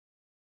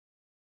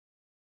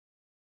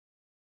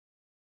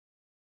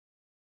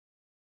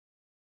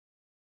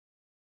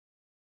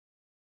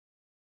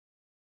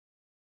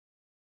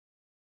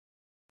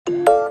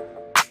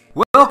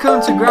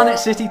Welcome to Granite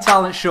City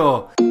Talent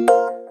Show.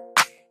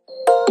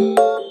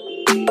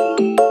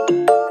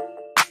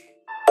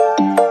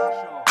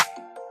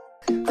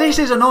 This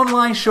is an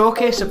online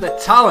showcase of the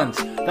talent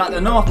that the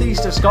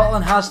northeast of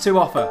Scotland has to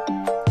offer.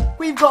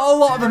 We've got a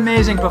lot of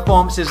amazing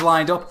performances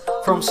lined up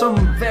from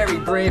some very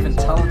brave and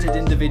talented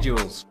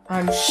individuals.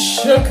 I'm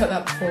shook at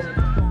that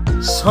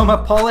performance. Some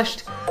are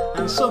polished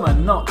and some are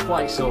not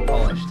quite so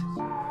polished.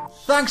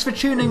 Thanks for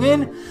tuning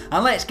in,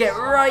 and let's get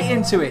right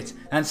into it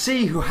and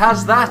see who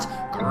has that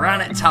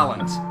granite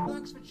talent.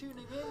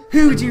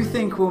 Who do you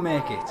think will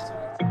make it?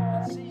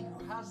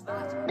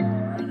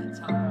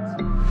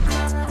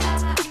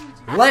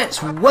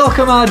 Let's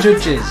welcome our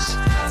judges.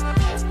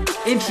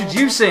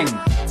 Introducing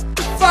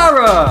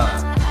Farah,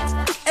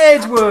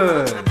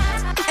 Edward,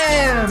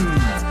 M,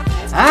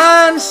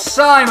 and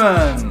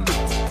Simon.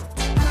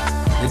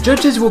 The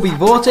judges will be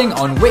voting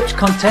on which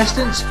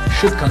contestants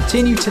should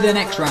continue to the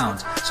next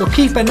round, so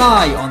keep an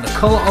eye on the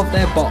colour of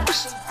their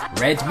box.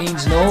 Red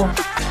means no,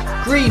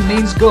 green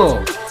means go,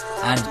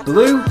 and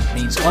blue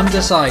means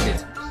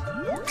undecided.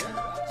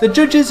 The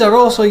judges are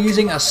also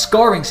using a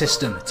scoring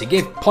system to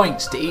give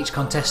points to each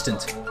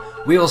contestant.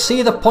 We will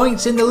see the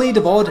points in the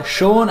leaderboard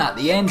shown at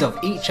the end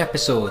of each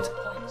episode.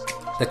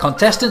 The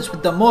contestants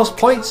with the most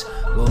points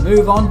will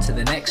move on to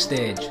the next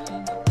stage.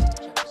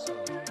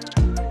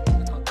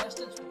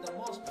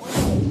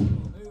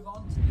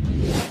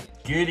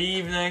 Good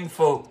evening,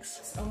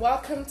 folks. And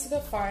welcome to the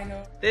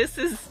final. This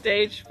is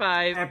stage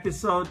 5.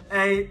 Episode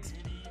 8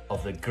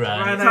 Of the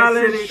Granite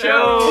Talent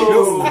Show.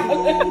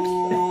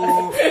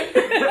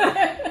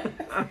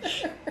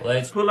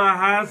 Let's pull our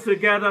hands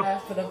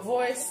together. For the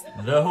voice,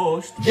 the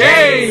host,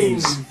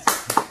 James.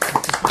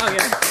 Oh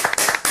yeah.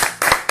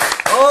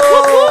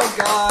 Oh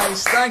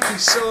guys, thank you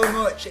so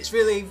much. It's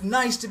really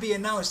nice to be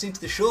announced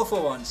into the show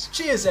for once.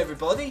 Cheers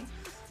everybody.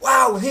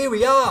 Wow, here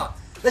we are.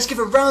 Let's give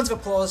a round of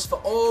applause for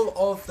all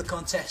of the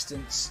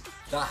contestants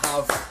that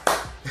have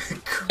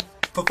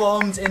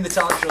performed in the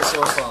talent show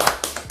so far.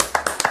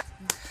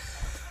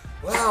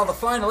 Wow, the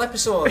final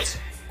episode.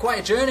 Quite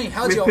a journey.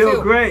 How do you all feel? We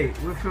feel great.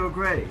 We feel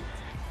great.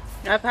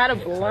 I've had a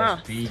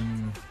blast. It's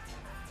been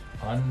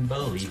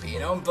unbelievable.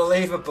 You know,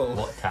 unbelievable.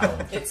 What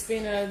talent. it's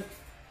been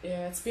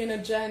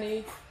a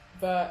journey,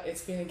 but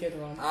it's been a good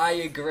one. I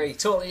agree,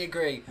 totally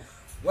agree.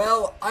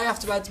 Well, I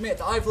have to admit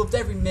that I've loved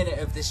every minute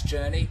of this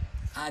journey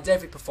and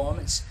every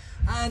performance,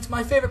 and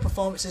my favourite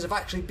performances have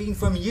actually been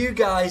from you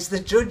guys, the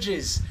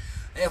judges.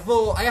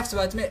 Although I have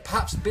to admit,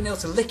 perhaps being able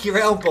to lick your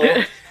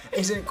elbow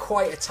isn't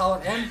quite a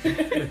talent,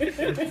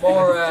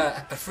 more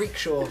a freak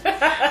show.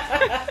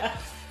 Yeah.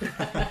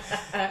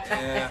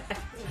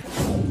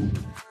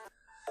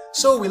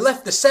 So we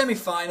left the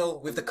semi-final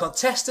with the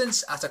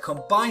contestants at a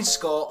combined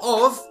score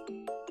of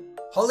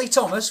Holly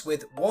Thomas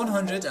with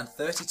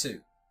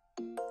 132,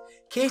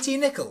 Katie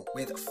Nicol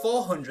with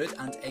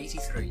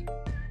 483,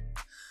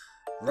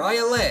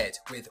 Raya Laird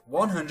with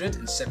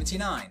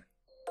 179,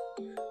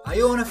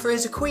 Iona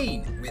Fraser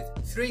Queen with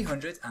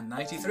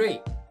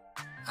 393,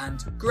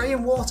 and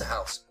Graham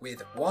Waterhouse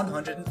with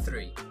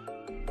 103.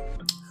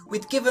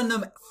 We've given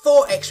them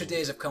 4 extra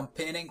days of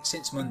campaigning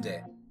since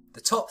Monday. The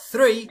top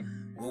 3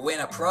 will win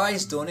a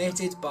prize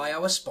donated by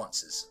our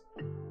sponsors.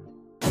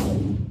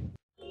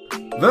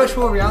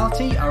 Virtual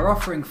Reality are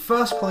offering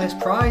first place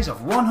prize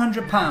of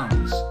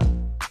 £100.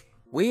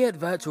 We at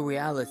Virtual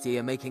Reality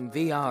are making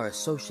VR a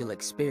social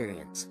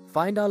experience.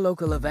 Find our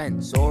local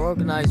events or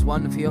organise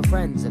one for your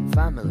friends and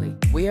family.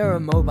 We are a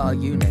mobile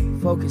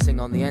unit focusing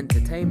on the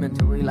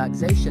entertainment and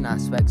relaxation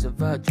aspects of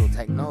virtual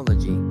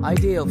technology,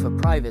 ideal for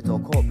private or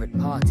corporate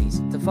parties,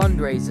 to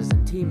fundraisers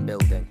and team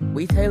building.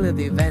 We tailor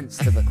the events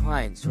to the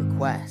client's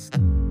request.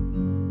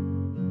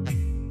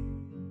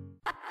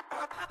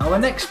 Our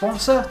next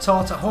sponsor,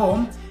 Taught at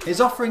Home,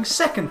 is offering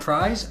second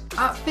prize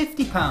at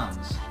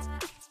 £50.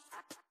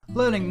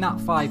 Learning Nat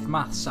 5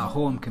 maths at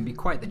home can be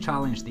quite the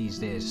challenge these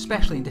days,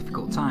 especially in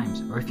difficult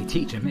times, or if your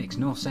teacher makes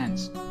no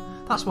sense.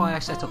 That's why I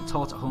set up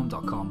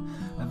taughtathome.com,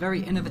 a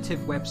very innovative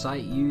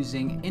website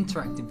using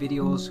interactive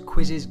videos,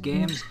 quizzes,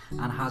 games,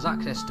 and has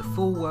access to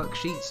full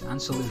worksheets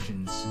and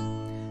solutions.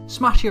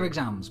 Smash your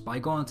exams by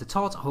going to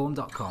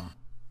taughtathome.com.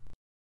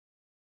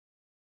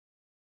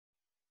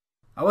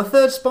 Our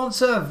third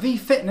sponsor, V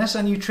Fitness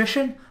and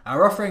Nutrition,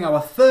 are offering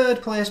our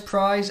third place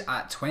prize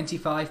at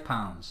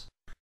 £25.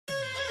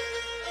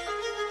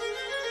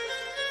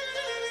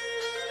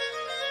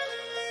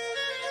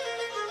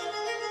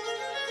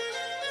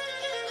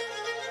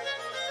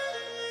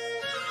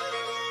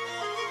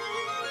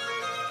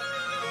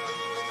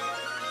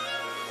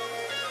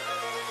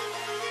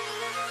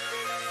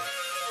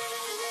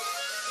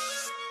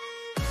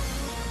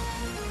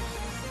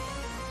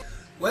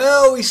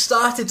 Well, we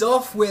started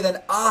off with an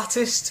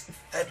artist,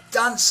 a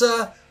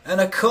dancer, an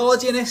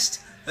accordionist,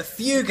 a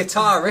few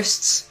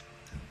guitarists,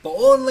 but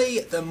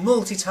only the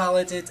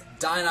multi-talented,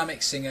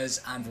 dynamic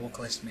singers and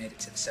vocalists made it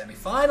to the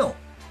semi-final.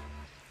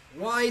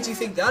 Why do you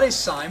think that is,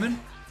 Simon?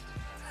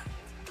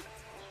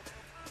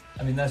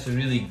 I mean, that's a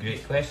really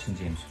great question,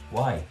 James.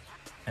 Why?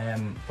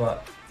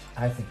 But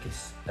I think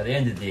it's, at the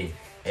end of the day,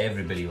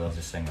 everybody loves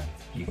a singer.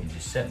 You can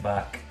just sit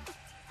back,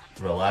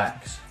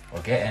 relax,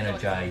 or get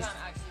energised.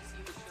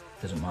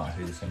 Doesn't matter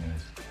who the singer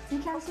is. You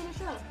can't see the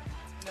show.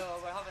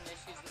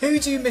 Who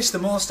do you miss the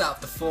most out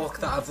of the folk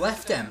that have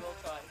left, Em?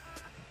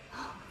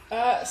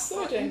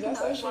 So James,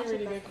 that's actually a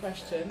really good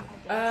question.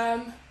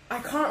 I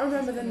can't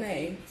remember the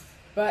name,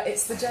 but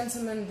it's the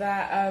gentleman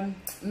that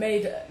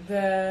made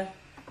the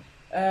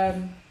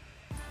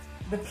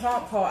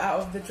plant pot out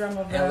of the drum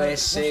of the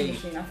washing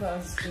machine. I thought it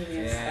was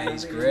genius. Yeah,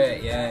 he's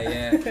great.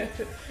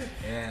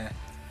 Yeah.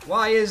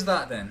 Why is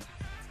that then?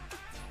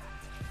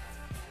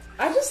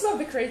 I just love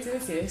the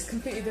creativity. It's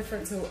completely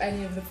different to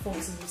any of the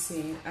performances we've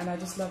seen, and I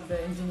just love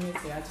the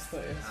ingenuity. I just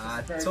thought it was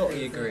I very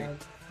totally creative.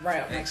 agree.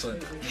 Right up.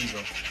 Excellent.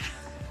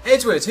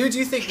 Edward, who do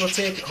you think will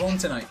take it home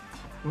tonight?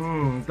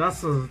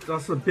 That's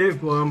a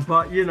big one,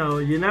 but you know,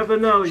 you never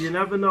know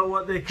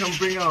what they can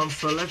bring on,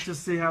 so let's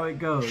just see how it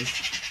goes.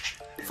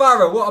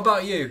 Farah, what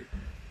about you?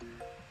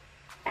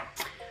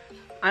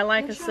 I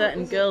like a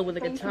certain girl with a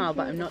guitar,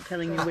 but I'm not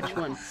telling you which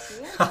one.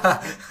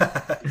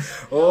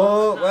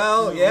 Oh,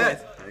 well, yeah.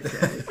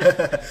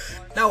 Okay.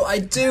 Now, I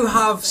do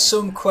have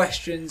some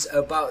questions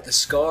about the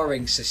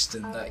scoring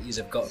system that you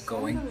have got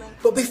going.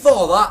 But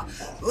before that,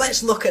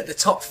 let's look at the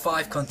top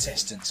 5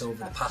 contestants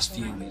over the past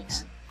few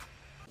weeks.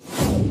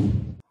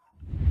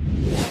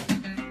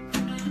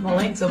 My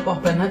legs are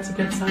bopping, that's a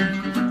good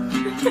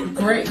sign.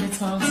 Great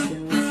guitar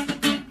skills.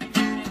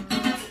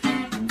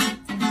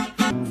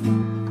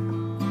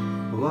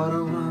 What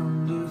a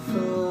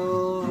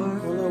wonderful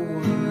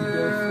world.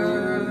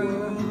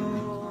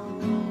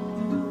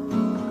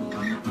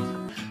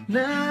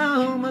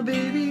 Now my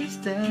baby's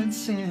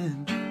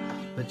dancing,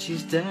 but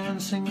she's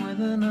dancing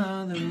with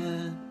another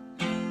man.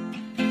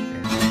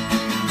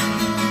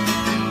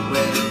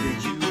 Where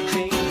did you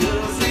think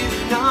girls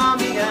really know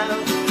me out? They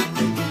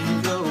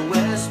leave the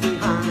West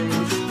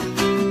behind.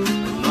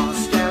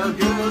 Moscow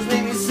girls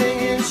make me sing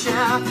and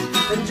shout,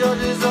 and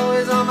Georgia's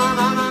always on my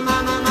mind.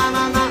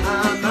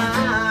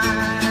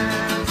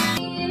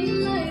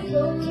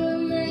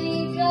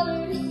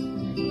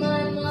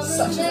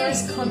 Such a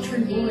nice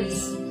country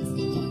voice.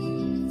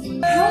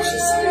 How is she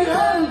so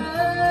young?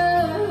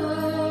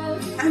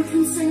 And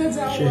can sing a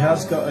down. She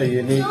has got a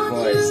unique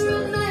voice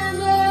though.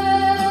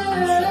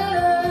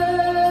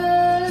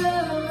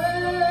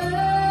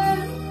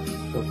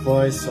 The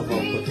voice of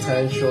a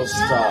potential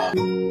star.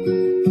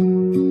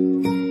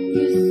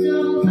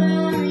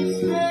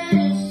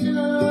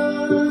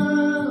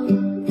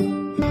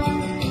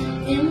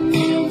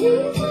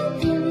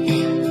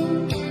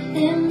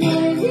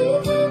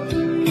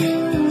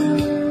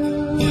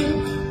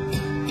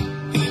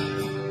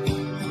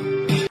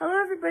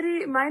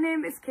 My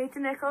name is Kate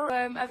Nickel.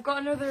 I've got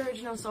another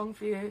original song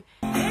for you.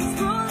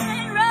 Reminds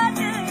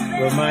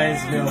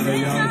me of a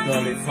young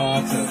Dolly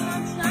Parton.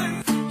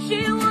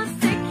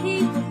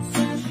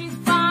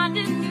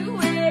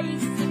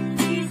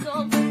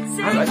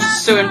 I'm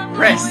just so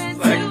impressed.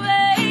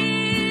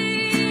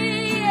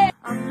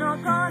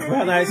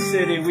 When I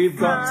City, we've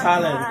got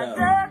talent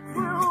though.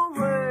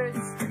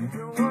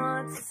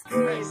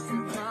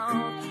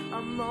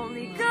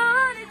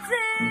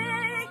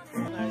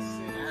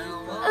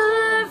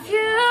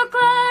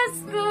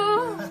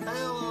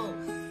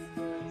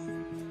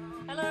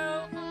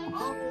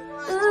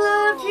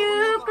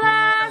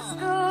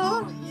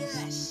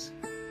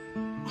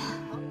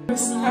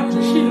 How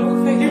does she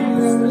look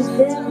famous?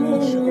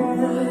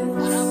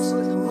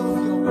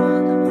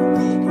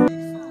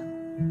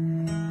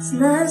 It's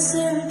not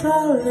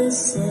simple to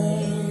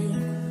say.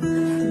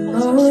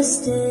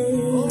 Most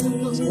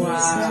days I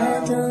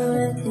don't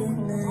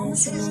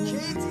recognize me.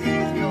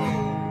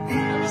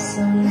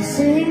 Some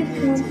say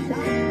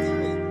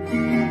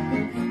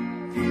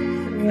I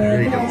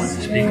really don't want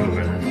to speak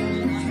over this.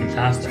 It's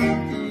fantastic.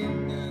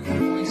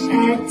 I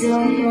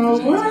don't know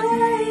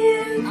why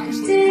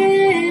you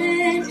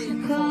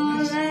didn't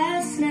call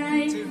last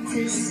night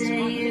to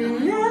say you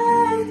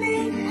love me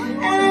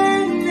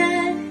and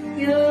that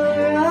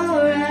you're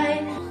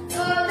alright.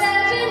 For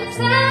that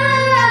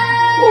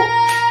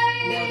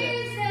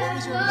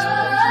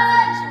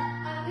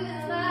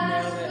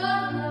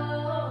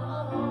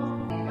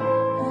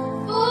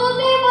fool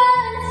me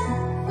once,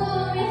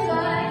 fool me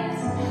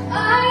twice. I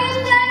am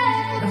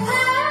dead,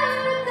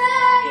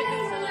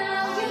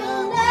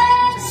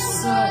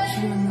 Such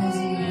an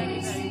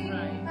amazing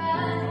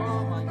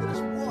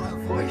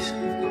Voice.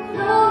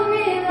 hold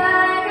me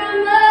like I'm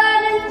more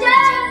than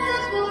just a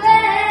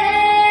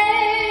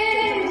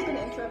parade.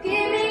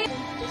 Give me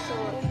Just so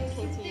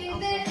Katie think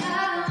that I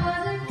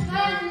wasn't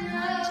fun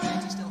enough.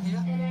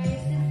 And I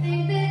used to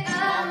think that I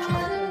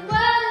wasn't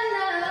well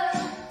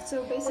enough. So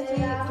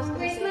basically, I'm just going to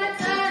Waste say my that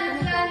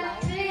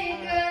time Katie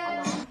trying to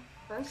live figure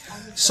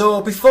first.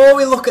 So before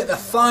we look at the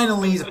final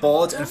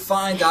leaderboard and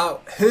find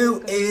out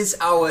who is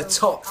our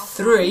top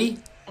 3,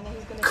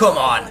 come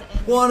on,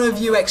 one of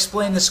you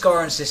explain the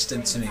scoring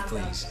system to me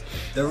please.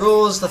 The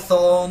rose, the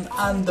thorn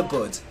and the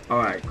bud.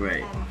 Alright,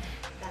 great.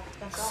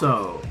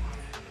 So,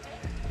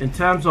 in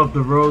terms of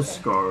the rose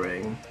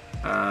scoring,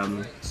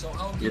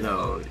 you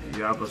know,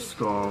 you have a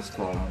score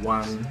from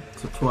 1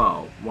 to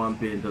 12, 1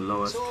 being the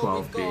lowest,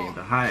 12 being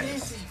the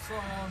highest.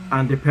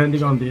 And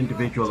depending on the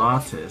individual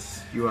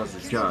artist, you as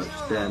a judge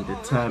then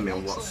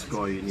determine what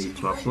score you need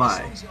to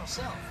apply.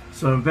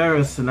 So in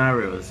various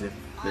scenarios, if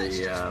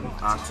the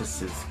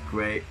artist is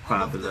great,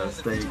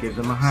 fabulous, then you give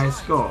them a high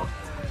score.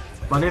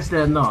 But if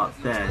they're not,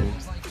 then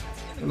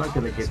you're not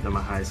going to give them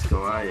a high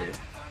score, are you?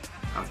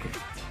 Okay.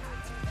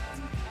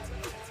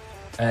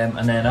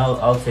 And then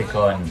I'll take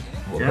on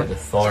what about the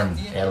thorn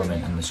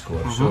element in the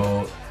score.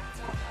 So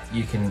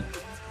you can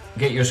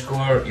get your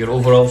score, your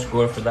overall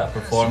score for that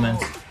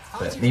performance,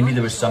 but maybe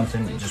there was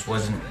something that just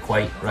wasn't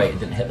quite right, it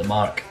didn't hit the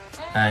mark,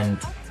 and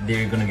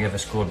they're going to give a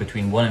score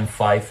between 1 and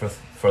 5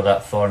 for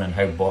that thorn and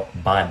how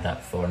bad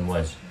that thorn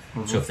was.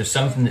 So if there's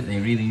something that they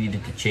really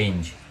needed to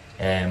change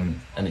and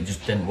it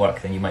just didn't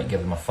work, then you might give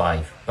them a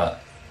 5.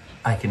 But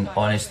I can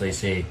honestly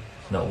say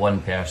that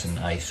one person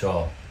I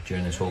saw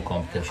during this whole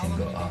competition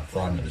got a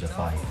thorn that was a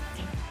 5.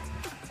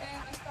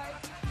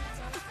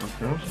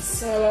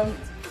 So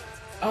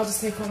I'll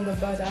just take on the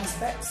bud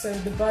aspect. So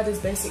the bud is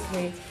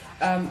basically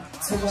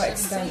to what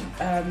extent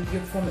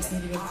your performance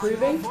needed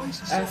improving,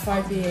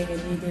 5 being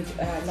it needed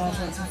large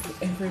amounts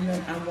of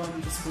improvement, and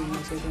 1 just being a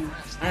good one.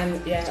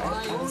 And yeah,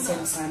 I'm the same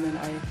as Simon.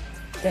 I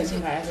don't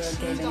think I ever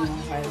gave anyone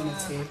higher than a 2.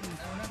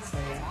 So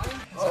yeah.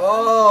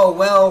 Oh,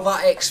 well,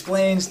 that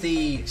explains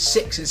the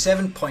 6 and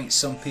 7 points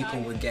some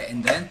people were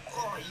getting then.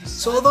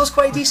 So are those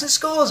quite decent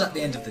scores at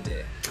the end of the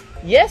day?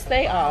 Yes,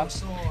 they are.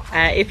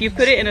 If you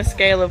put it in a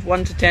scale of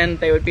 1 to 10,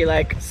 they would be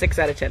like 6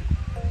 out of 10.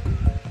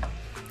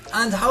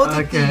 And how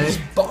did these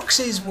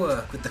boxes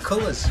work with the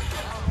colours?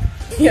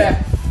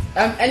 Yeah,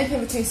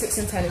 anything between 6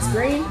 and 10 is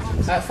green,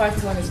 5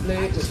 to 1 is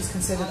blue, which is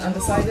considered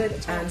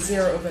undecided, and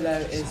 0 or below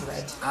is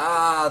red.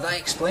 Ah, that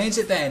explains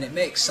it then. It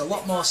makes a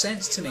lot more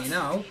sense to me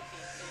now.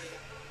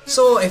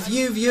 So if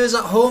you viewers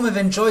at home have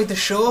enjoyed the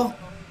show,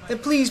 then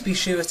please be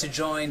sure to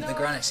join the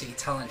Granite City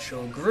Talent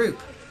Show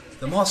group.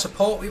 The more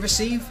support we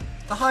receive,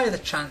 the higher the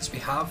chance we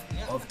have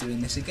of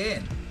doing this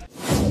again.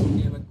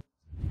 Okay, we're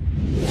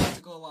about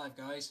to go live,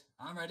 guys.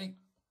 I'm ready.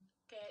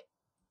 Okay.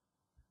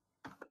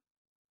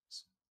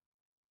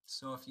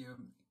 So if you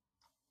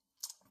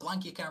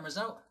blank your cameras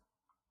out.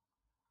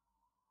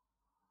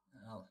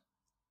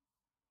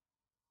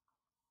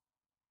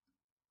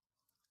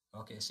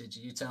 Okay, Sid,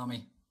 you tell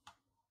me.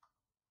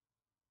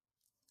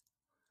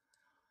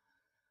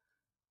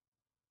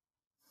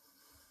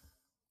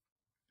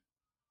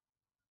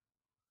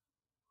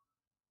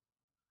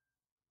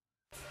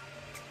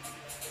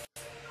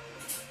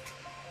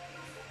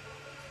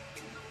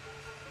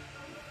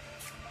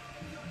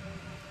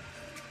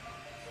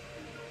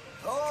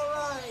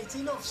 Alright,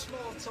 enough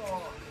small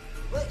talk.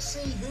 Let's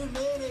see who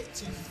made it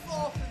to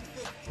 4th and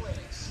 5th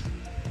place.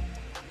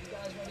 You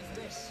guys ready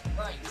for this?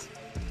 Right.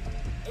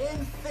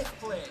 In 5th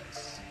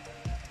place,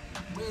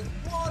 with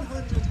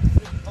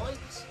 103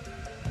 points,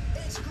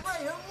 it's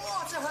Graham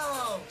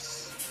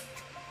Waterhouse.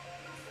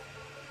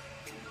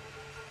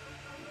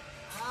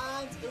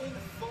 And in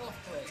 4th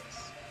place,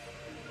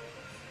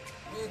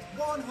 with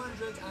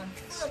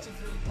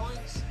 133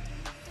 points,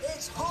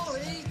 it's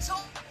Holly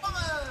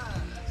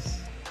Thomas.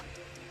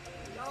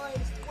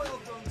 Guys, well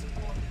done to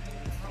both of you.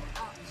 I'm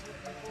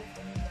absolutely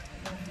hoping that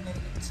you both made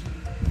it to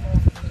 4th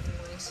and 5th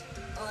place.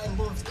 I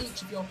loved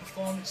each of your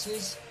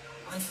performances.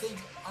 I think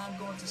I'm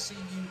going to see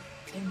you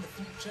in the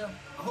future.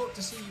 I hope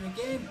to see you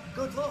again.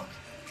 Good luck.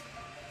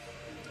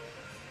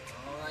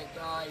 Alright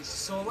guys,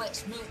 so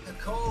let's make the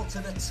call to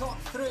the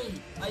top 3.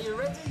 Are you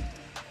ready?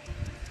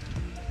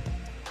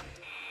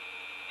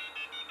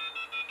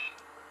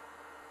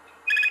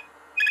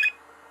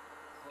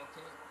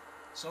 Okay,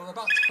 so we're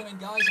about to come in,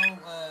 guys.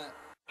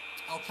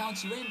 I'll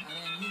count you in and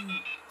then you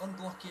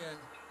unblock your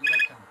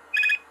webcam.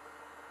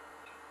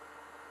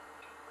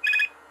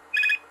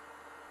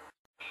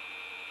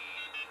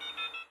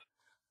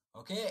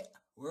 Okay,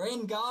 we're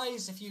in,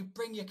 guys. If you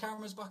bring your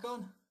cameras back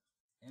on.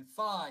 In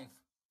 5,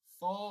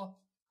 4,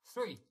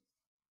 3.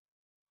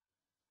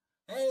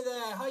 Hey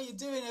there, how you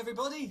doing,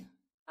 everybody?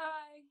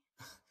 Hi.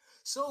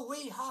 So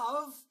we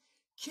have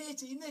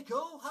Katie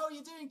Nicol. How are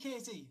you doing,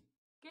 Katie?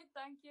 Good,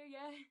 thank you,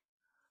 yeah.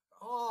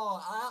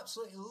 Oh, I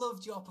absolutely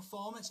loved your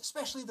performance,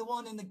 especially the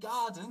one in the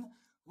garden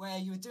where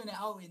you were doing it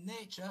out in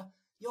nature.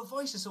 Your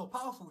voice is so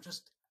powerful.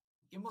 Just,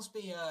 you must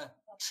be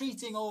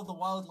treating all the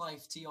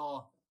wildlife to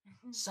your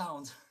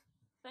sound.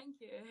 Thank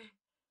you.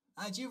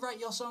 Do you write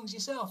your songs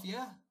yourself,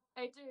 yeah?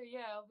 I do,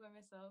 yeah, all by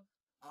myself.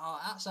 Oh,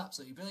 that's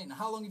absolutely brilliant.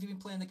 How long have you been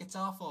playing the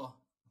guitar for?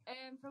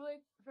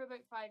 Probably for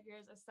about 5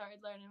 years. I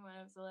started learning when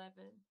I was 11.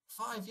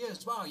 5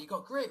 years, wow, you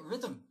got great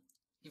rhythm.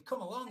 You've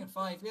come along in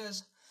 5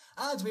 years.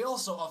 And we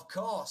also, of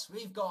course,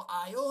 we've got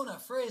Iona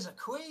Fraser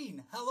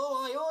Queen.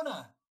 Hello,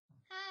 Iona.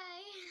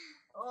 Hi.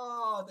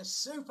 Oh, the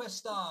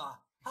superstar.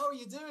 How are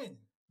you doing?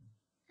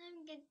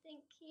 I'm good,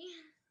 thank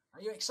you.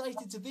 Are you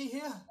excited to be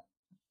here?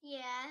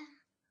 Yeah.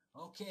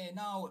 Okay,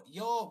 now,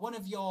 one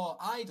of your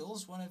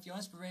idols, one of your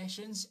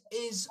inspirations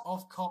is,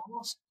 of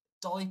course,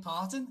 Dolly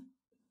Parton.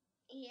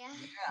 Yeah.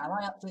 Yeah, and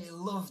I absolutely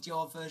loved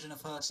your version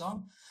of her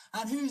song.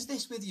 And who's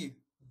this with you?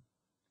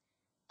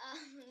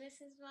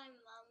 This is my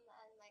mum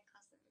and my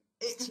cousin.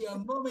 It's your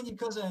mum and your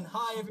cousin.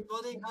 Hi,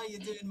 everybody. How you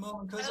doing, mum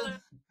and cousin?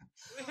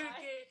 We're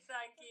good,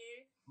 thank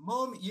you.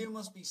 Mum, you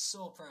must be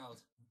so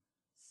proud.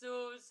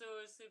 So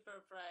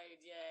super proud,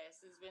 yes.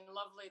 It's been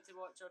lovely to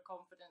watch our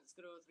confidence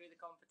grow through the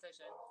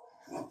competition.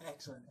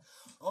 Excellent.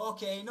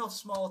 Okay, enough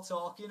small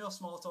talk,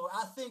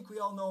 I think we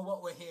all know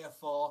what we're here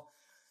for.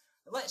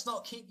 Let's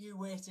not keep you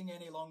waiting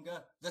any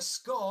longer. The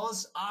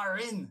scores are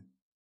in.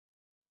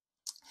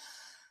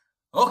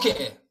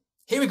 Okay,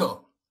 here we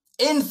go.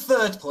 In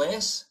third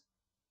place,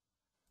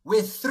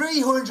 with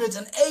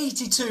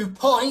 382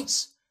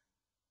 points,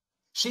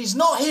 she's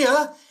not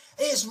here,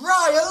 it's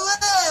Raya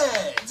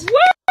Led! Woo!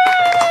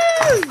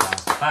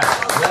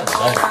 Well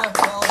done.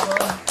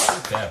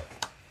 Okay.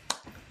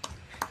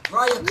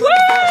 Raya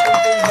couldn't afford to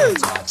be here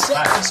to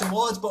accept this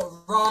award, but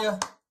Raya,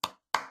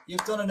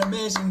 you've done an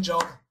amazing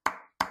job.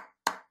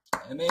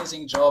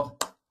 Amazing job.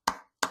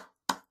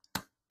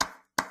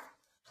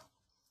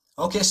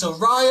 Okay, so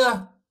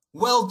Raya,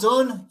 well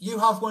done. You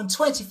have won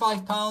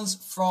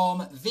 £25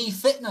 from V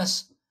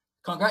Fitness.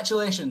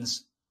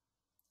 Congratulations.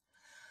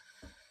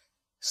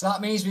 So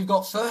that means we've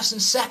got first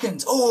and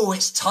second. Oh,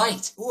 it's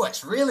tight. Oh,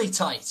 it's really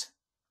tight.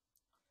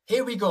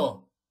 Here we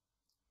go.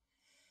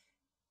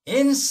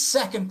 In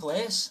second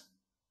place,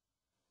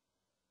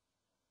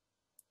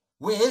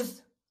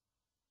 with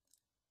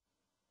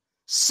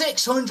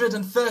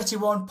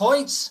 631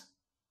 points,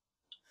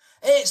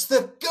 it's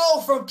the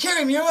girl from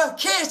Kirrimure,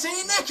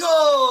 Katie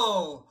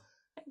Nicol!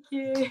 Thank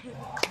you.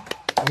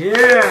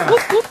 Yeah!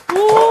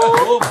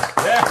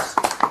 Yes.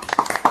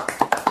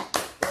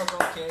 Well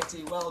done,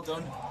 Katie, well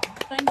done.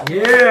 Thank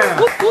you. Yeah!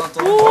 Well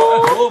done.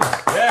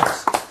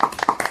 Yes.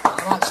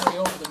 I'm actually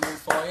over the moon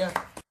for you.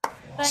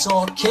 Thank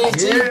So,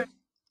 Katie, Yeah.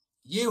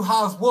 you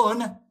have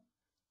won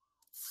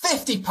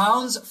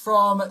 £50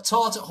 from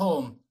Taught at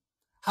Home.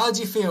 How do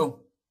you feel?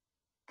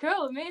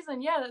 Cool,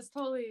 amazing. Yeah, that's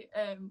totally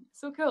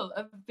so cool.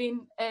 I've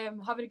been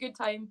having a good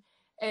time,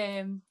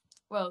 being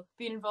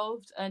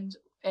involved and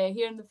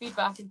hearing the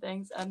feedback and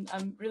things, and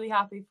I'm really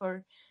happy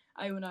for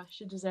Iona.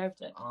 She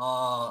deserved it.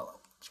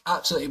 Oh,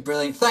 absolutely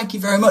brilliant. Thank you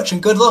very much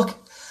and good luck.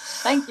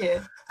 Thank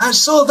you. And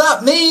so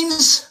that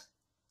means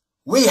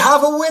we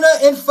have a winner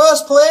in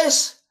first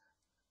place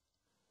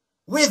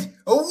with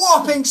a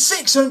whopping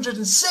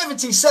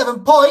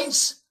 677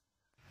 points.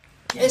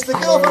 It's the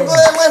girl from with the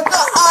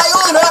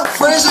Iona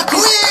Fraser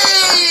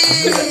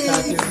Queen!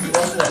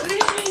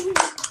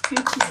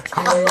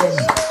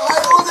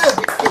 Iona!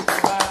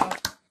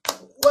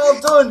 Well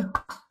done.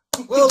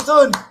 Well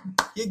done.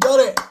 You got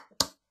it.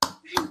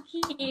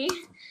 Thank you.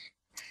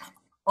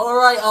 All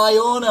right,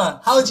 Iona.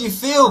 How do you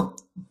feel?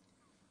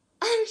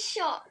 I'm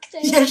shocked.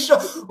 Yeah, sure.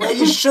 Well,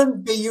 you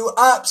shouldn't be. You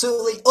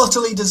absolutely,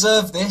 utterly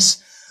deserve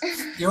this.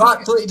 You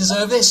absolutely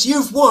deserve this.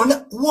 You've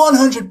won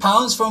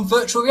 £100 from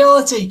virtual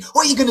reality.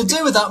 What are you going to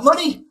do with that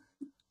money?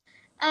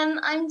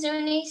 I'm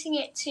donating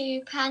it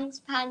to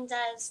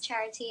Pandas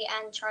charity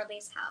and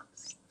Charlie's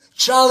House.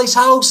 Charlie's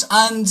House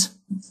and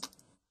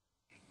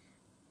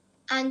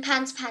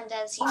Pandas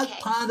UK.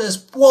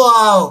 Pandas.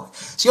 Wow.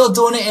 So you're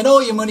donating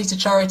all your money to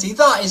charity.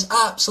 That is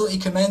absolutely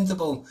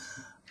commendable.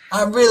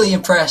 I'm really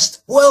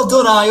impressed. Well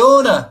done,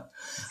 Iona.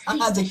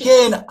 And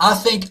again, I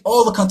think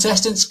all the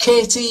contestants,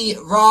 Katie,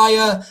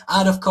 Raya,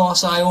 and of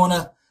course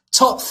Iona,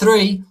 top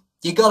three,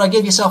 you got to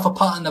give yourself a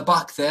pat on the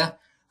back there.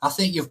 I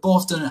think you've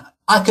both done it.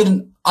 I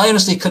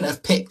honestly couldn't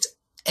have picked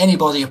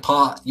anybody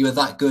apart. You were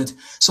that good.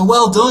 So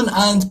well done,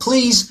 and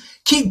please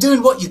keep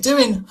doing what you're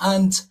doing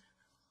and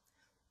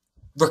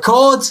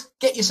record,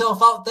 get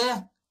yourself out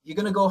there. You're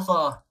going to go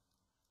far.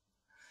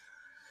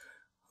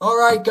 All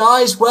right,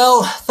 guys.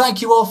 Well, thank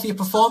you all for your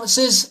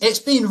performances. It's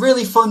been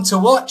really fun to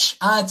watch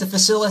and to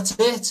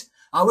facilitate.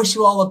 I wish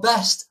you all the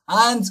best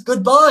and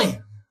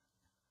goodbye.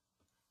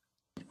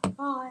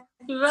 Bye.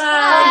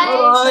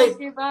 Bye.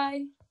 Thank you.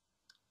 Bye.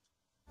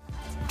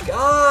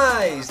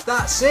 Guys,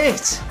 that's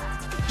it.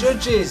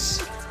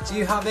 Judges, do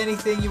you have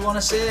anything you want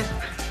to say?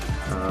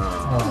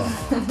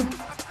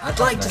 I'd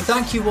like to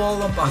thank you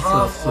all on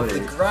behalf of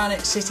the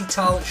Granite City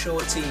Talent Show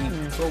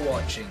team for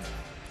watching.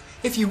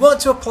 If you want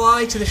to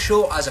apply to the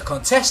show as a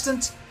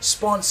contestant,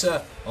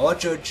 sponsor or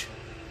judge,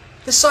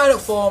 the sign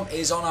up form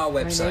is on our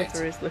website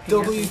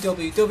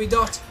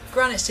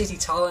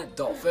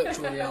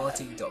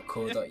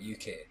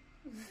www.granitecitytalent.virtualreality.co.uk.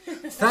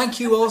 Thank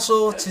you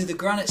also to the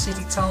Granite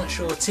City Talent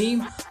Show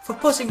team for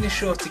putting this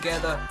show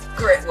together.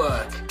 Great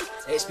work.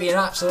 It's been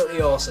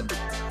absolutely awesome.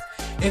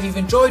 If you've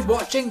enjoyed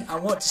watching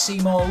and want to see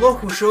more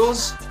local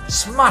shows,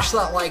 smash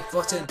that like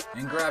button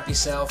and grab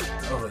yourself a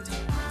hoodie.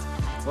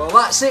 Well,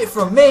 that's it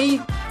from me,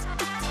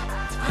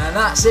 and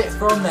that's it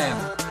from them.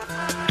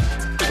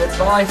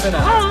 Goodbye for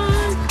now.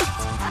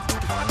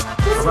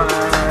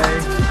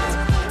 Bye.